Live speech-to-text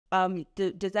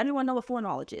Does anyone know what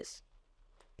foreknowledge is?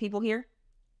 People here?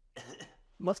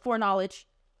 What's foreknowledge?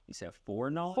 You said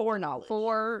foreknowledge? Foreknowledge.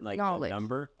 Like Foreknowledge. a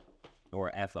number?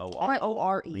 Or F-O-R?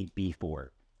 F-O-R-E. Like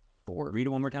before. Read it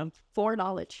one more time.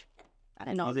 Foreknowledge. I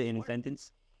didn't know. Use it in a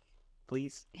sentence,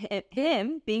 please.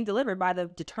 Him being delivered by the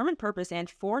determined purpose and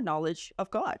foreknowledge of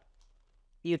God.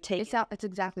 You take it. It's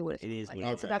exactly what it is. It is like, what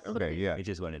it it's is. exactly what it is. Yeah. It's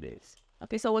just what it is.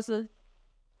 Okay, so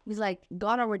he's like,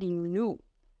 God already knew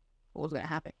what was going to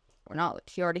happen.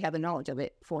 Foreknowledge. He already had the knowledge of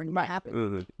it before it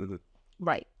happened.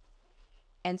 Right.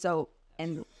 And so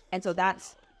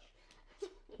that's,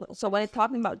 so when it's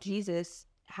talking about Jesus,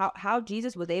 how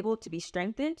Jesus was able to be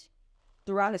strengthened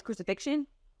throughout his crucifixion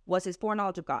was his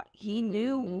foreknowledge of God. He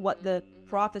knew what the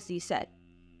prophecy said.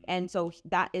 And so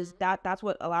that's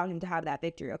what allowed him to have that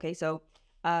victory. Okay. So,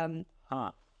 and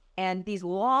these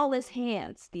lawless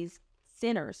hands, these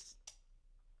sinners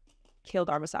killed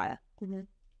our Messiah.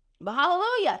 But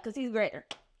hallelujah, because he's greater.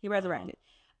 He resurrected.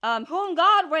 Whom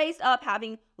God raised up,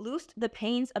 having loosed the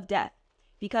pains of death,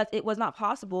 because it was not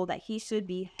possible that he should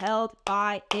be held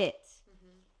by it.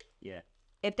 Yeah.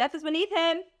 If death is beneath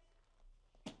him,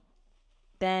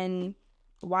 then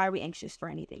why are we anxious for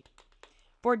anything?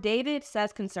 For David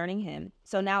says concerning him,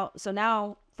 so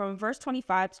now from verse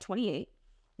 25 to 28,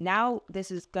 now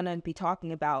this is going to be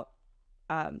talking about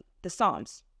the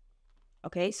Psalms.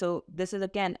 Okay, so this is,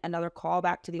 again, another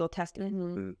callback to the Old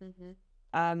Testament.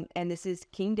 And this is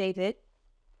King David,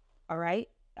 all right?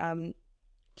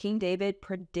 King David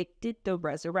predicted the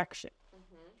resurrection.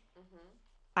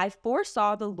 I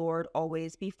foresaw the Lord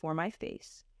always before my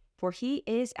face, for he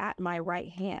is at my right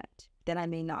hand, that I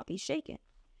may not be shaken.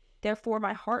 Therefore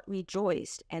my heart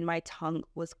rejoiced, and my tongue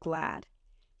was glad.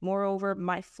 Moreover,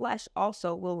 my flesh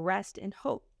also will rest in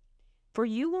hope. For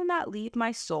you will not leave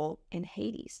my soul in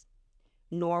Hades,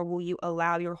 nor will you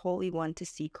allow your Holy One to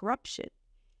see corruption.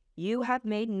 You have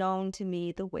made known to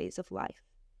me the ways of life.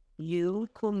 You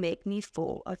will make me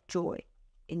full of joy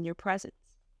in your presence.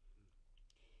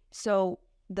 So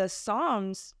the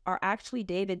Psalms are actually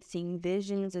David seeing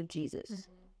visions of Jesus.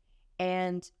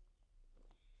 And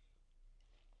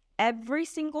every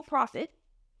single prophet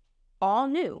all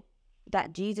knew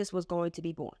that Jesus was going to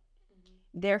be born.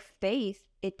 Their faith,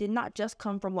 it did not just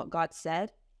come from what God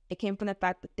said. It came from the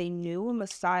fact that they knew a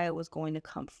Messiah was going to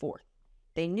come forth.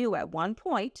 They knew at one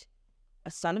point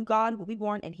a son of God will be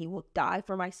born and he will die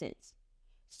for my sins.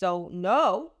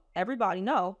 So everybody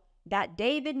know that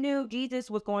David knew Jesus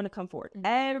was going to come forth.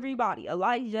 Everybody,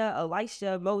 Elijah,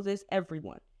 Elisha, Moses,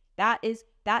 everyone. That is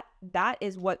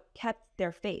what kept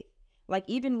their faith. Like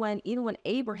even when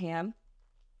Abraham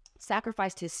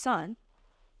sacrificed his son,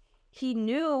 he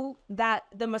knew that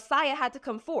the Messiah had to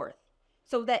come forth.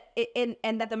 So that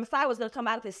and that the Messiah was going to come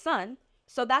out of his son.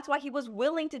 So that's why he was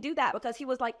willing to do that, because he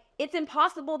was like, it's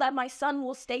impossible that my son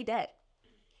will stay dead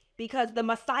because the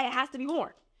Messiah has to be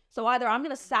born. So either I'm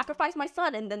going to sacrifice my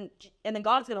son and then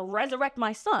God's going to resurrect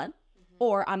my son,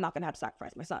 or I'm not going to have to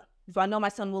sacrifice my son. So I know my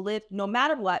son will live no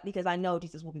matter what, because I know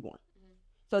Jesus will be born.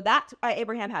 So that's why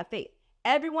Abraham had faith.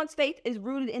 Everyone's faith is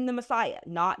rooted in the Messiah,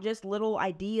 not just little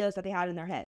ideas that they had in their head.